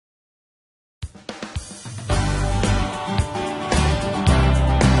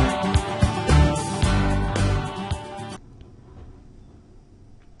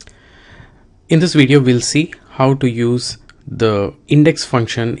In this video, we'll see how to use the index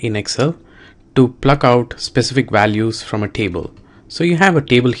function in Excel to pluck out specific values from a table. So you have a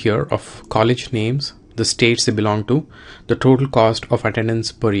table here of college names, the states they belong to, the total cost of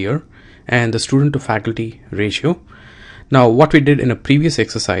attendance per year, and the student to faculty ratio. Now, what we did in a previous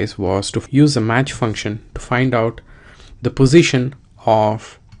exercise was to use the match function to find out the position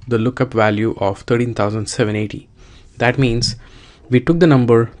of the lookup value of 13,780. That means we took the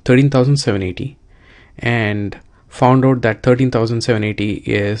number 13,780 and found out that 13,780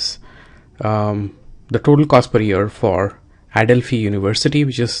 is the total cost per year for Adelphi University,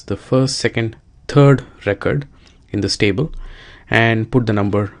 which is the first, second, third record in this table, and put the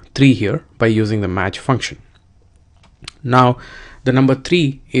number 3 here by using the match function. Now, the number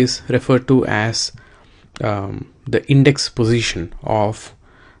 3 is referred to as the index position of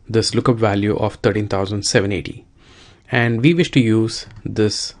this lookup value of 13,780. And we wish to use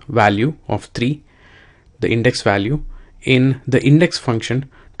this value of 3, the index value, in the index function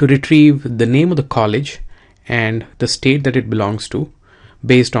to retrieve the name of the college and the state that it belongs to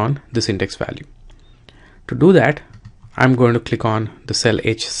based on this index value. To do that, I'm going to click on the cell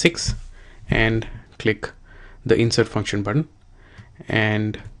H6 and click the insert function button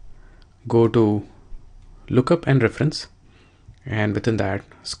and go to lookup and reference, and within that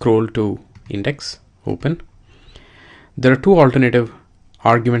scroll to index, open. There are two alternative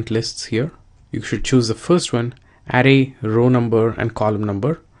argument lists here. You should choose the first one, array row number and column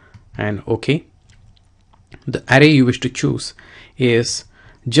number, and OK. The array you wish to choose is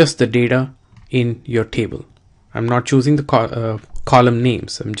just the data in your table. I'm not choosing the column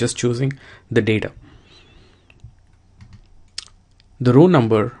names, I'm just choosing the data. The row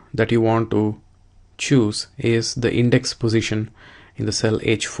number that you want to choose is the index position in the cell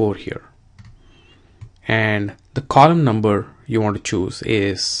H4 here. And the column number you want to choose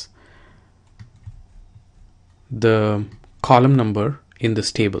is the column number in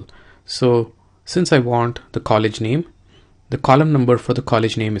this table. So since I want the college name, the column number for the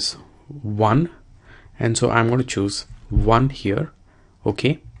college name is 1, and so I'm going to choose 1 here.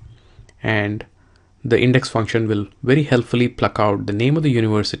 Okay, and the index function will very helpfully pluck out the name of the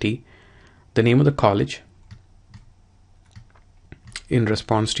university, the name of the college in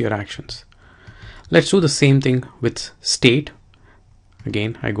response to your actions. Let's do the same thing with state.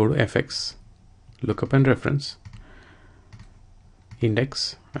 Again, I go to FX, lookup and reference,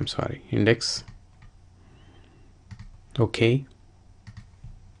 index, OK,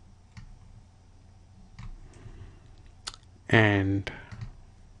 and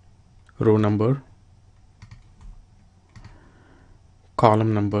row number,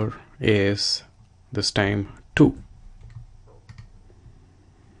 column number is this time 2,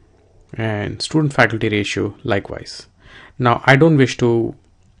 and student faculty ratio likewise. Now, I don't wish to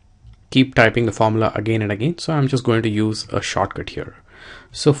keep typing the formula again and again, so I'm just going to use a shortcut here.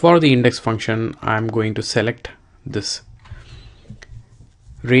 So for the index function, I'm going to select this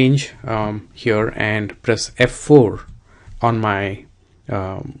range here and press F4 on my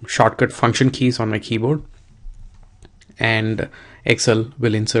shortcut function keys on my keyboard, and Excel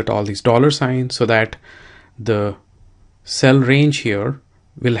will insert all these dollar signs so that the cell range here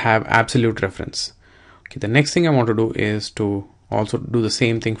will have absolute reference. Okay, the next thing I want to do is to also do the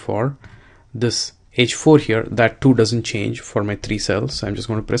same thing for this H4 here. That 2 doesn't change for my 3 cells, so I'm just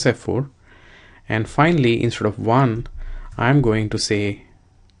going to press F4, and finally instead of 1 I'm going to say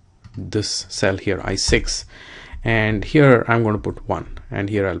this cell here, I6, and here I'm going to put 1, and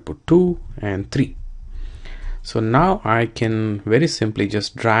here I'll put 2 and 3. So now I can very simply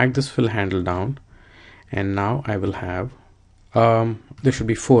just drag this fill handle down, and now I will have there should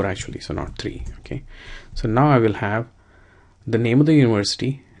be 4 actually, so not 3. Okay, so now I will have the name of the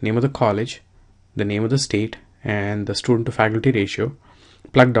university, name of the college, the name of the state, and the student to faculty ratio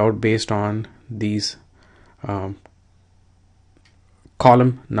plugged out based on these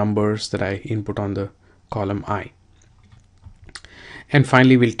column numbers that I input on the column I. And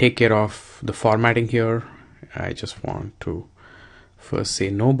finally, we'll take care of the formatting here. I just want to first say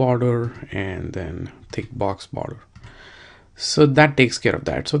no border and then thick box border. So that takes care of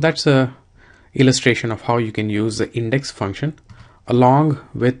that. So that's a illustration of how you can use the index function along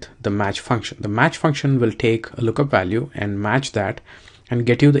with the match function. The match function will take a lookup value and match that and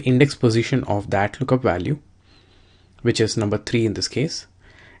get you the index position of that lookup value, which is number 3 in this case.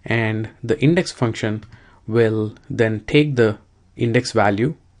 And the index function will then take the index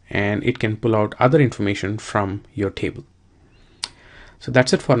value and it can pull out other information from your table. So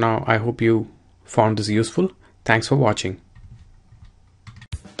that's it for now. I hope you found this useful. Thanks for watching.